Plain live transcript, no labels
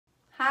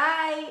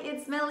Hi,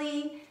 it's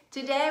Millie.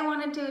 Today I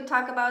wanted to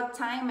talk about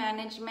time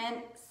management,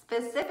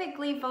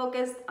 specifically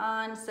focused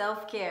on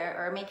self-care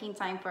or making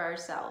time for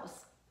ourselves.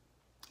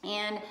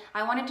 And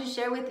I wanted to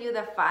share with you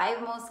the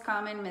 5 most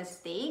common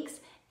mistakes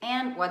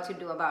and what to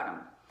do about them.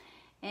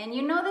 And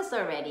you know this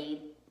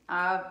already,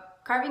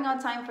 carving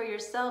out time for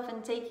yourself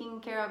and taking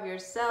care of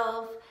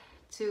yourself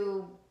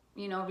to,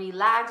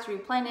 relax,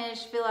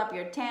 replenish, fill up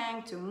your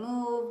tank, to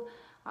move,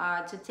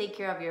 to take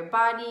care of your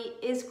body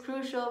is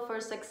crucial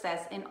for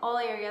success in all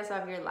areas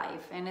of your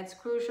life. And it's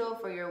crucial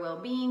for your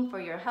well-being, for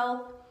your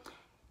health,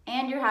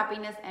 and your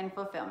happiness and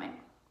fulfillment.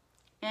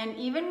 And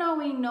even though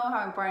we know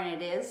how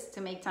important it is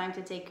to make time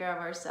to take care of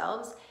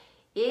ourselves,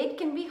 it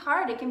can be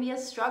hard. It can be a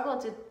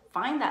struggle to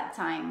find that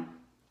time.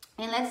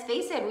 And let's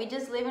face it, we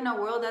just live in a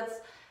world that's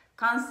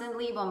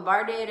constantly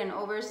bombarded and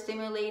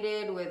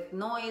overstimulated with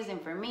noise,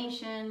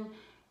 information,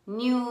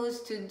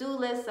 news, to-do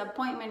lists,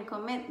 appointment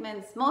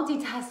commitments,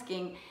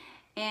 multitasking,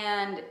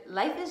 and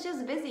life is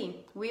just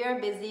busy. We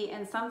are busy,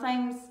 and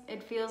sometimes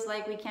it feels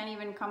like we can't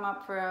even come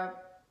up for a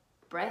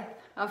breath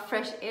of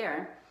fresh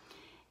air.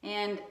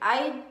 And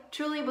I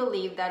truly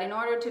believe that in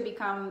order to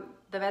become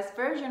the best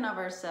version of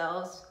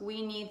ourselves,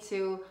 we need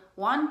to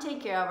 1,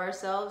 take care of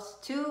ourselves,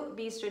 2,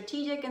 be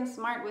strategic and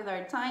smart with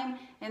our time,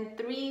 and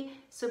 3,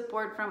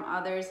 support from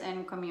others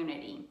and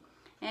community.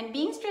 And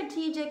being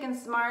strategic and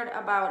smart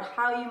about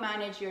how you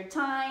manage your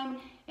time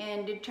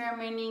and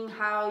determining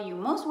how you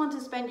most want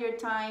to spend your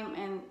time,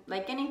 and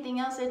like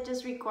anything else, it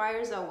just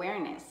requires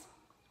awareness.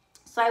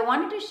 So I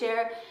wanted to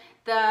share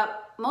the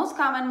most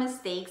common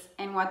mistakes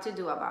and what to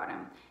do about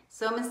them.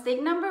 So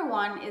mistake number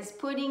 1 is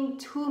putting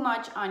too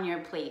much on your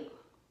plate.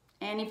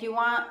 And if you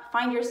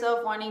find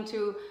yourself wanting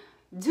to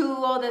do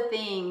all the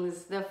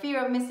things, the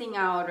fear of missing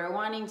out, or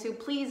wanting to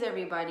please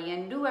everybody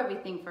and do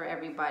everything for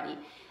everybody,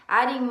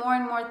 adding more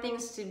and more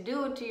things to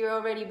do to your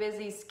already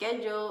busy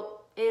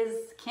schedule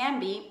can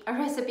be a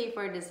recipe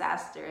for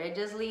disaster. It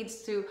just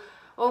leads to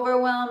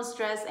overwhelm,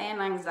 stress,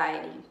 and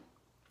anxiety.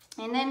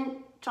 And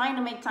then trying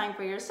to make time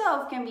for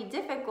yourself can be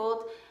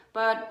difficult,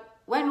 but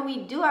when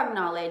we do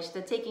acknowledge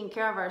that taking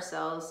care of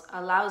ourselves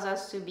allows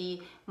us to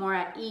be more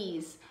at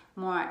ease,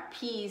 more at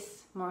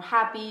peace, more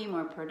happy,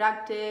 more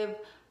productive,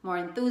 more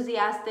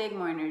enthusiastic,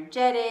 more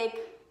energetic,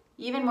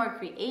 even more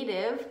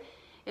creative,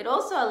 it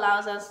also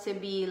allows us to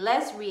be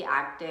less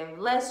reactive,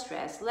 less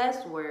stressed,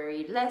 less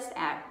worried, less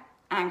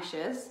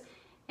anxious.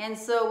 And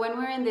so when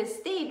we're in this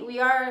state, we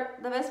are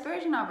the best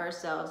version of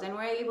ourselves, and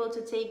we're able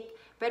to take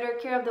better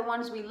care of the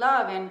ones we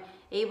love and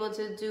able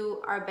to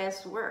do our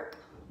best work.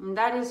 And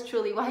that is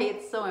truly why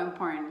it's so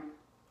important.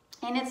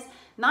 And it's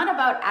not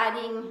about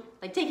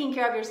taking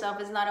care of yourself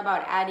is not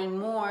about adding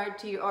more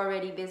to your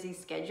already busy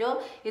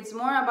schedule. It's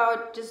more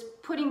about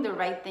just putting the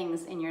right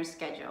things in your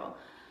schedule.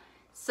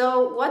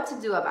 So what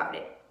to do about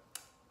it?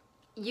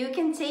 You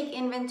can take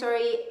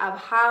inventory of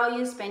how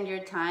you spend your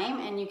time,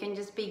 and you can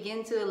just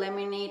begin to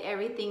eliminate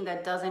everything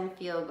that doesn't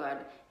feel good.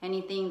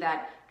 Anything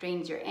that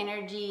drains your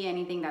energy,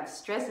 anything that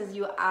stresses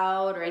you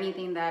out, or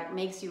anything that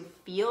makes you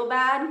feel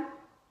bad.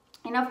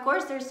 And of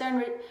course, there's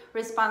certain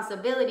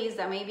responsibilities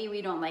that maybe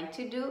we don't like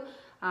to do,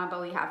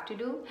 but we have to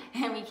do,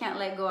 and we can't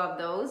let go of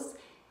those.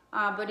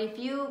 But if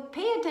you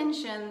pay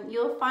attention,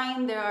 you'll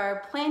find there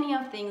are plenty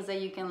of things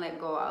that you can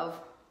let go of.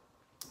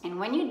 And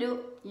when you do,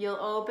 you'll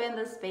open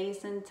the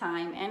space and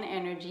time and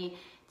energy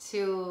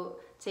to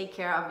take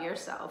care of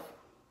yourself.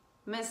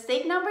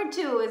 Mistake number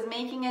 2 is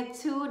making it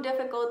too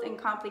difficult and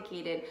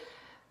complicated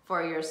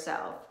for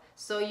yourself.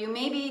 So you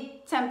may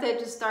be tempted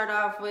to start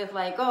off with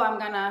I'm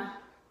gonna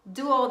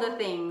do all the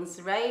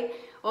things, right?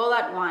 All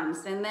at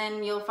once. And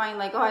then you'll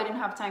find I didn't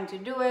have time to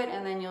do it.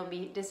 And then you'll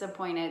be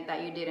disappointed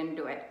that you didn't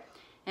do it.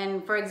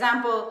 And for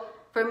example,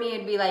 for me,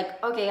 it'd be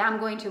okay, I'm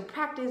going to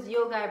practice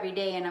yoga every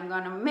day, and I'm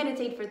going to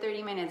meditate for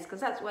 30 minutes because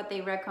that's what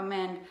they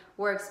recommend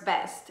works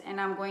best. And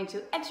I'm going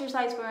to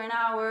exercise for an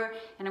hour,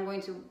 and I'm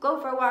going to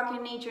go for a walk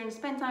in nature and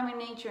spend time in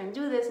nature and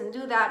do this and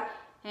do that.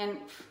 And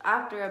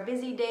after a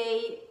busy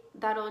day,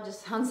 that all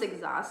just sounds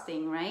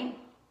exhausting, right?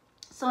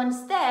 So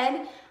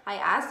instead, I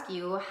ask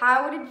you,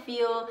 how would it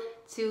feel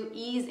to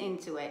ease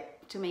into it,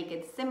 to make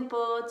it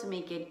simple, to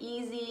make it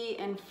easy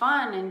and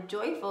fun and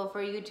joyful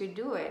for you to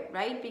do it,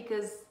 right?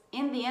 Because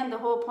in the end, the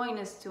whole point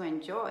is to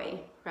enjoy,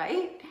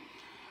 right?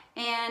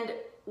 And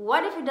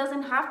what if it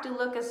doesn't have to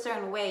look a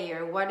certain way?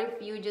 Or what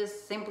if you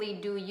just simply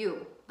do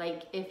you?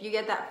 If you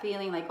get that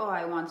feeling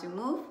I want to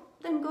move,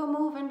 then go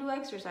move and do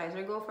exercise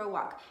or go for a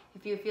walk.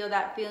 If you feel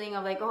that feeling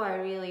of I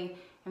really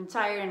am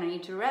tired and I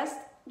need to rest,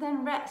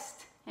 then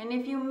rest. And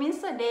if you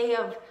miss a day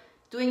of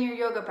doing your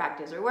yoga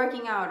practice or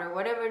working out or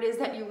whatever it is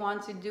that you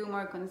want to do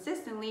more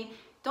consistently,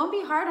 don't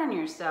be hard on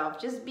yourself.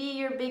 Just be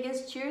your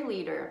biggest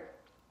cheerleader.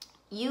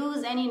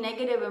 Use any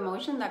negative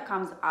emotion that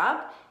comes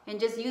up and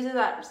just use it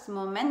as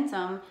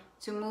momentum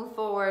to move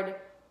forward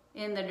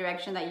in the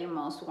direction that you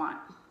most want.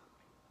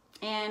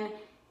 And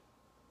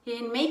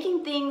in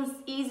making things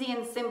easy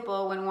and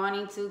simple when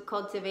wanting to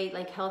cultivate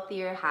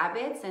healthier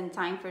habits and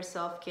time for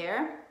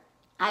self-care,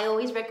 I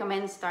always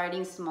recommend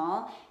starting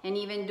small and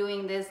even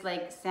doing this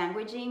like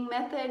sandwiching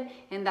method,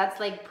 and that's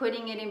like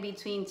putting it in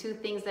between two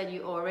things that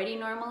you already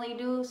normally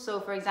do. So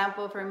for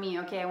example, for me,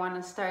 okay, I want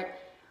to start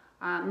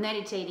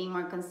meditating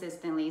more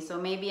consistently. So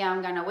maybe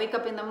I'm gonna wake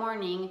up in the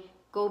morning,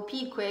 go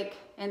pee quick,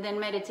 and then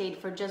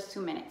meditate for just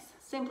 2 minutes,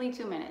 simply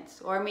 2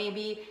 minutes. Or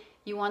maybe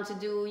you want to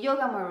do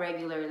yoga more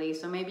regularly.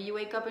 So maybe you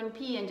wake up and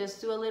pee and just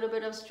do a little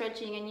bit of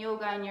stretching and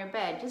yoga in your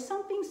bed. Just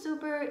something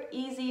super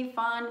easy,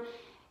 fun,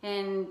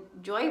 and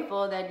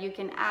joyful that you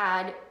can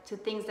add to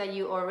things that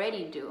you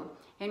already do.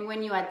 And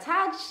when you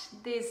attach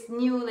this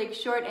new like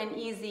short and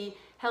easy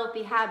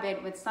healthy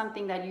habit with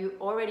something that you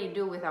already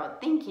do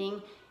without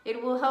thinking,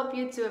 it will help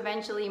you to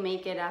eventually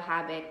make it a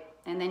habit,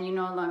 and then you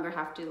no longer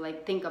have to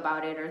like think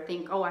about it or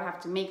think, oh, I have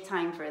to make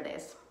time for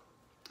this.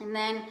 And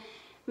then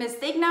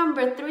mistake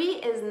number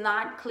 3 is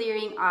not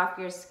clearing off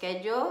your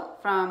schedule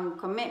from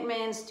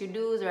commitments,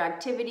 to-dos, or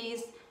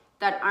activities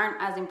that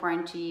aren't as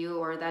important to you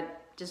or that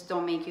just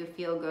don't make you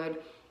feel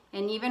good.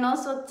 And even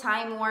also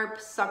time warp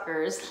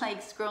suckers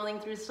like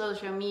scrolling through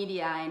social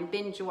media and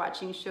binge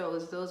watching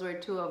shows. Those were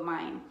 2 of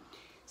mine.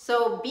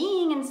 So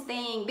being and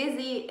staying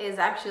busy is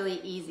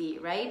actually easy,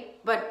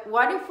 right? But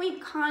what if we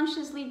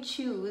consciously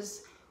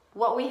choose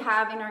what we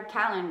have in our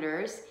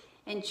calendars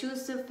and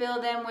choose to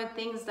fill them with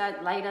things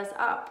that light us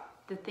up,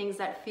 the things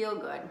that feel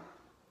good?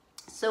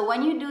 So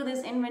when you do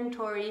this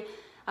inventory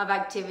of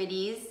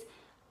activities,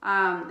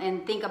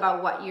 and think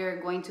about what you're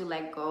going to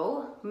let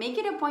go, make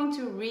it a point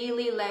to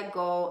really let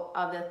go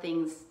of the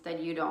things that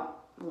you don't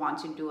want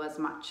to do as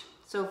much.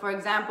 So for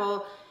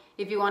example,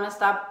 if you want to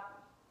stop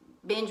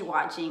binge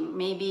watching,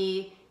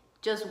 maybe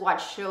just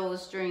watch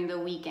shows during the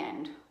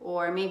weekend,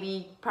 or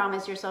maybe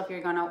promise yourself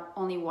you're gonna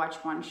only watch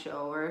 1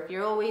 show. Or if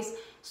you're always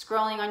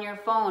scrolling on your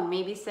phone,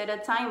 maybe set a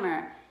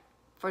timer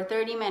for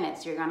 30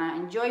 minutes. You're gonna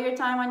enjoy your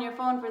time on your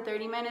phone for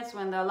 30 minutes.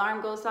 When the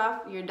alarm goes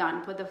off, you're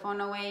done. Put the phone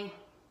away,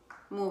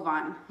 move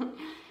on,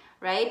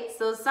 right?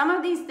 So some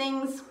of these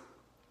things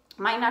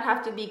might not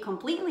have to be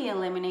completely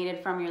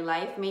eliminated from your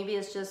life. Maybe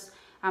it's just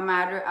a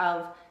matter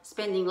of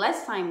spending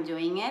less time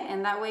doing it,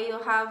 and that way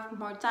you'll have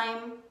more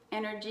time,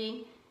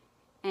 energy,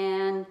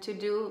 and to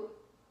do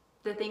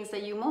the things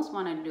that you most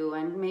want to do,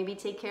 and maybe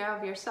take care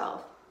of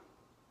yourself.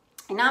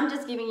 And I'm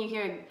just giving you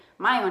here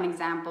my own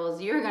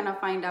examples. You're gonna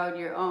find out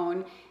your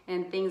own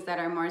and things that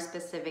are more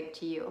specific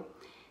to you.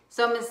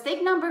 So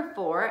mistake number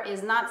 4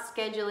 is not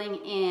scheduling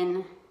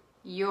in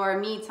your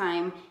me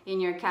time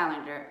in your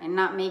calendar and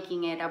not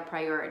making it a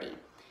priority.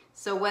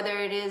 So whether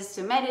it is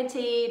to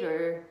meditate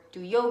or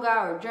do yoga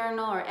or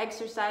journal or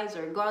exercise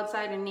or go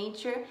outside in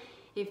nature,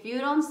 if you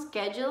don't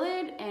schedule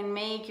it and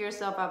make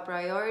yourself a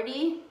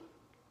priority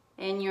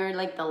and you're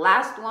like the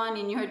last one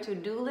in your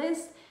to-do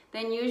list,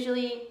 then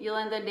usually you'll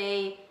end the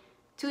day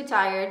too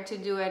tired to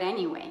do it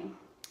anyway.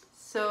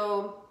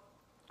 So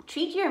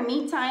treat your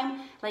me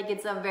time like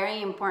it's a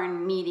very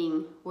important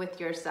meeting with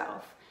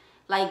yourself,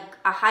 like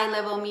a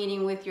high-level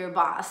meeting with your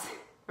boss,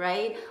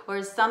 right?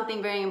 Or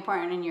something very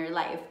important in your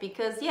life.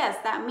 Because yes,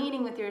 that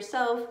meeting with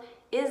yourself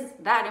is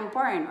that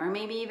important, or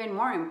maybe even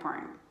more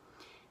important.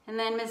 And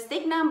then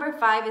mistake number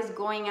 5 is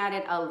going at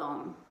it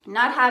alone.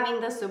 Not having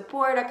the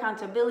support,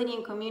 accountability,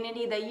 and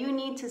community that you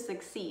need to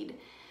succeed,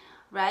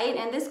 right?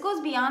 And this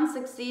goes beyond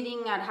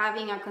succeeding at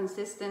having a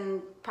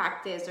consistent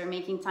practice or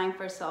making time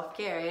for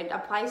self-care. It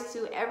applies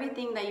to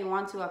everything that you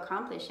want to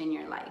accomplish in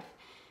your life.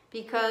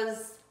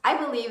 Because I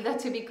believe that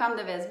to become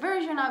the best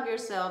version of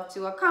yourself,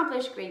 to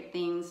accomplish great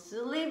things,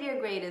 to live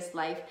your greatest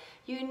life,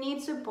 you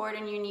need support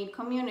and you need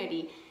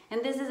community.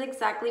 And this is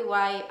exactly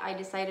why I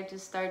decided to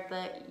start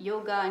the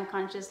Yoga and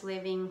Conscious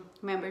Living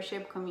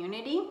membership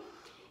community.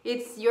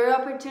 It's your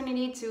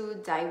opportunity to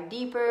dive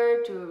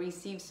deeper, to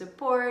receive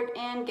support,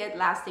 and get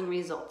lasting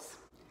results.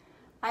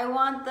 I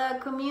want the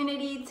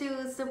community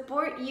to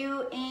support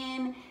you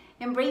in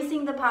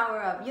embracing the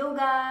power of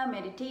yoga,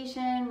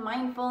 meditation,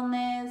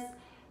 mindfulness,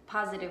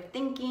 positive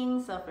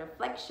thinking,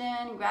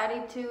 self-reflection,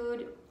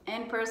 gratitude,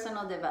 and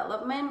personal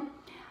development.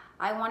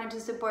 I wanted to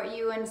support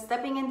you in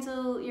stepping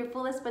into your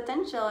fullest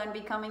potential and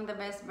becoming the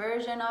best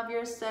version of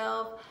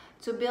yourself,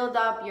 to build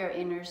up your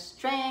inner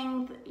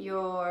strength,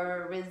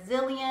 your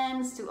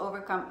resilience, to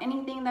overcome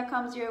anything that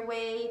comes your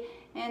way,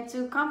 and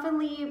to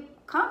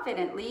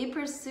confidently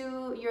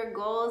pursue your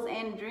goals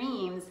and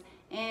dreams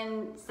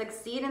and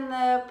succeed in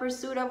the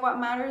pursuit of what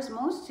matters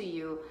most to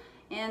you,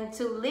 and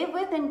to live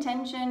with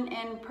intention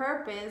and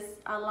purpose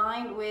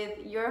aligned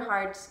with your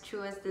heart's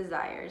truest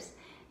desires,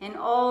 and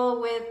all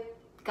with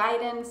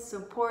guidance,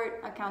 support,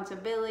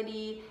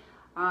 accountability,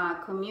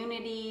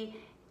 community,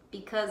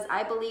 because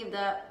I believe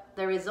that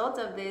the result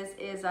of this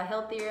is a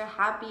healthier,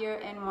 happier,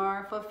 and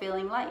more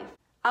fulfilling life.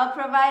 I'll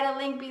provide a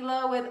link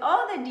below with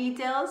all the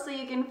details so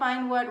you can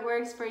find what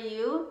works for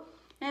you.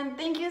 And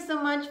thank you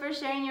so much for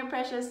sharing your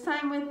precious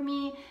time with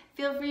me.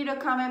 Feel free to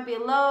comment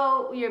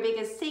below your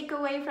biggest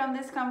takeaway from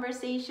this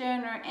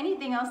conversation or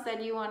anything else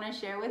that you want to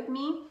share with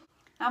me.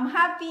 I'm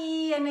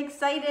happy and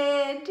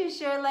excited to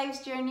share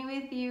life's journey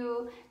with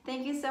you.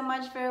 Thank you so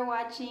much for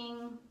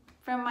watching.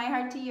 From my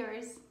heart to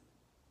yours.